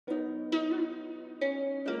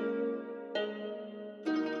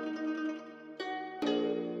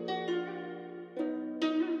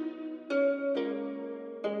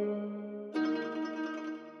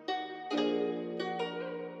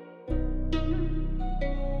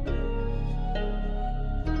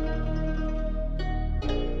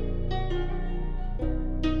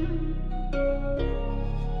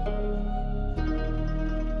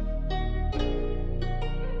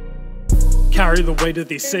Carry the weight of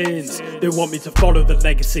these sins. They want me to follow the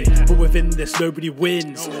legacy, but within this nobody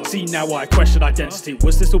wins. See, now I question identity.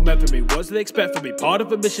 Was this all meant for me? What did they expect from me? Part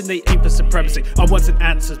of a mission they aim for supremacy. I wanted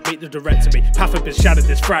answers, bait the direct to me. Path have been shattered,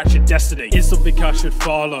 this fractured destiny. It's something I should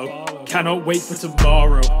follow. Cannot wait for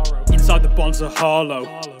tomorrow. Inside the bonds are hollow.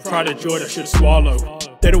 Pride and joy I should swallow.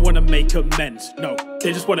 They don't want to make amends, no.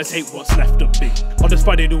 They just want to take what's left of me. On this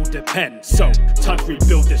fight it all depends. So, time to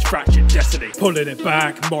rebuild this fractured destiny. Pulling it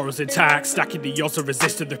back, morals intact. Stacking the odds and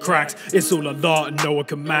resisting the cracks. It's all a lot and no one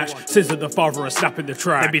can match. Sins of the father are snapping the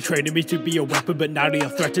track. They be training me to be a weapon, but now they are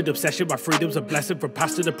threatened. Obsession, my freedom's a blessing. From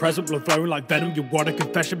past to the present, blood flowing like venom. You want a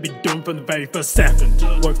confession, be doomed from the very first second.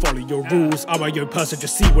 Won't follow your rules, I'm my own person,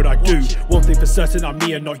 just see what I do. One thing for certain, I'm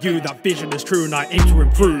me and not you. That vision is true and I aim to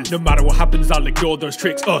improve. No matter what happens, I'll ignore those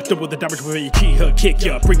tricks. Double the damage with a cheat, her kick,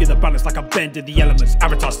 yeah. Bringing the balance like I'm bending the elements.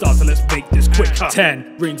 Avatar stars, so let's make this quick.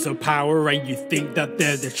 10 rings of power, and you think that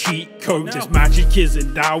they're the cheat code. This magic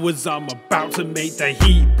isn't ours, I'm about to make the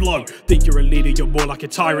heat blow. Think you're a leader, you're more like a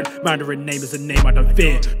tyrant. Mandarin name is a name I don't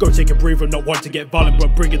fear. Go take a breather, not want to get violent,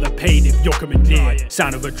 but bringing the pain if you're coming near.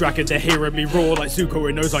 Sound of a dragon, they're hearing me roar. Like Zuko,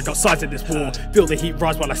 who knows I got sides in this war. Feel the heat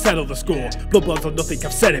rise while I settle the score. Bloodbloods on nothing,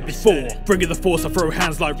 I've said it before. Bringing the force, I throw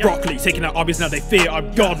hands like Rock Lee. Taking out armies, now they fear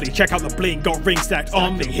I'm godly. Check out the bling, got rings stacked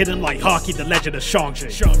on me. Hidden like Haki, the legend of Shang-Chi.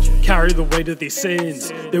 Carry the weight of these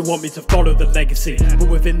sins. They want me to follow the legacy, but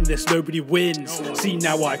within this nobody wins. See,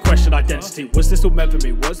 now I question identity. Was this all meant for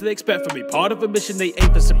me? What did they expect from me? Part of a mission they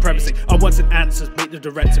aim for supremacy. I wanted answers, bait the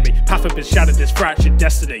direct to me. Path have been shattered, this fractured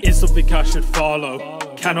destiny. It's something I should follow.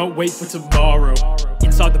 Cannot wait for tomorrow.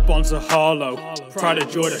 Inside the bonds are hollow. Pride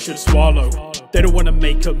and joy I should swallow. They don't want to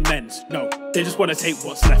make amends, no. They just want to take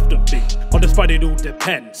what's left of me. On this fight it all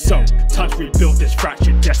depends. So, time to rebuild this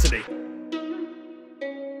fractured destiny.